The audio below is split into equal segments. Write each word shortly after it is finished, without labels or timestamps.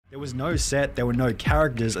was no set, there were no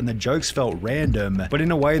characters, and the jokes felt random, but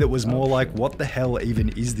in a way that was more like, what the hell even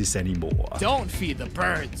is this anymore? Don't feed the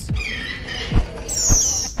birds.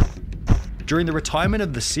 During the retirement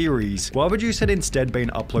of the series, Guava Juice had instead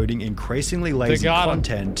been uploading increasingly lazy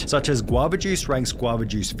content, such as Guava Juice ranks Guava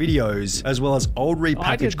Juice videos, as well as old repackaged—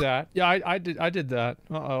 I did that. Yeah, I did that.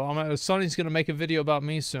 Uh-oh, Sonny's gonna make a video about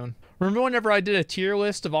me soon. Remember whenever I did a tier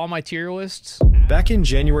list of all my tier lists? Back in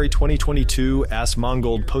January 2022,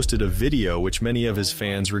 Asmongold posted a video which many of his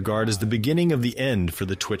fans regard as the beginning of the end for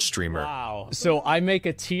the Twitch streamer. Wow. So I make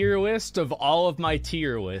a tier list of all of my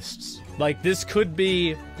tier lists. Like, this could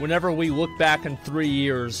be, whenever we look back in 3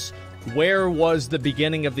 years, where was the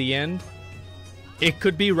beginning of the end? It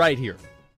could be right here.